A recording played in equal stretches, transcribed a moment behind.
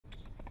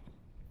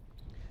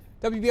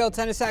WBL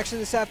tennis action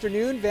this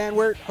afternoon. Van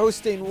Wert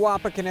hosting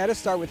Wapakoneta.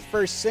 Start with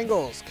first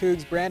singles.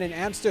 Cougs Brandon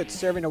Amstutz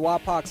serving to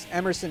Wapak's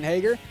Emerson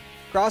Hager.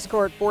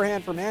 Cross-court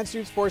forehand from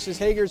Amstutz forces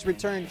Hager's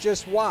return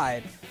just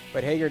wide,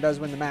 but Hager does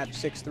win the match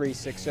 6-3,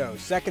 6-0.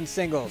 Second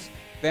singles.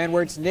 Van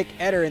Wert's Nick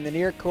Eder in the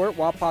near court.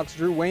 Wapak's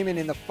Drew Wayman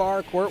in the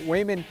far court.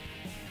 Wayman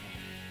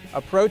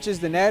approaches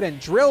the net and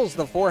drills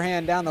the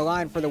forehand down the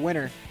line for the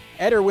winner.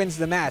 Eder wins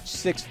the match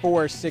 6-4,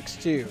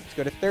 6-2. Let's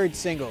go to third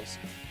singles.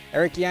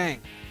 Eric Yang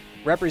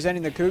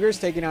representing the Cougars,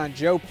 taking on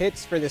Joe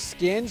Pitts for the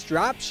Skins.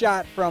 Drop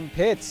shot from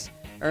Pitts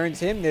earns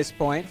him this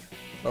point,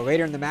 but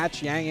later in the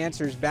match, Yang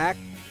answers back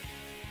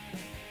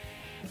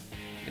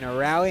in a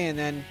rally and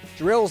then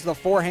drills the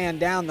forehand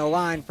down the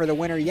line for the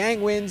winner.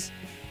 Yang wins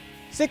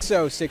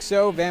 6-0,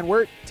 6-0. Van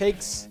Wert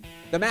takes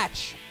the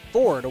match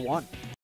 4-1.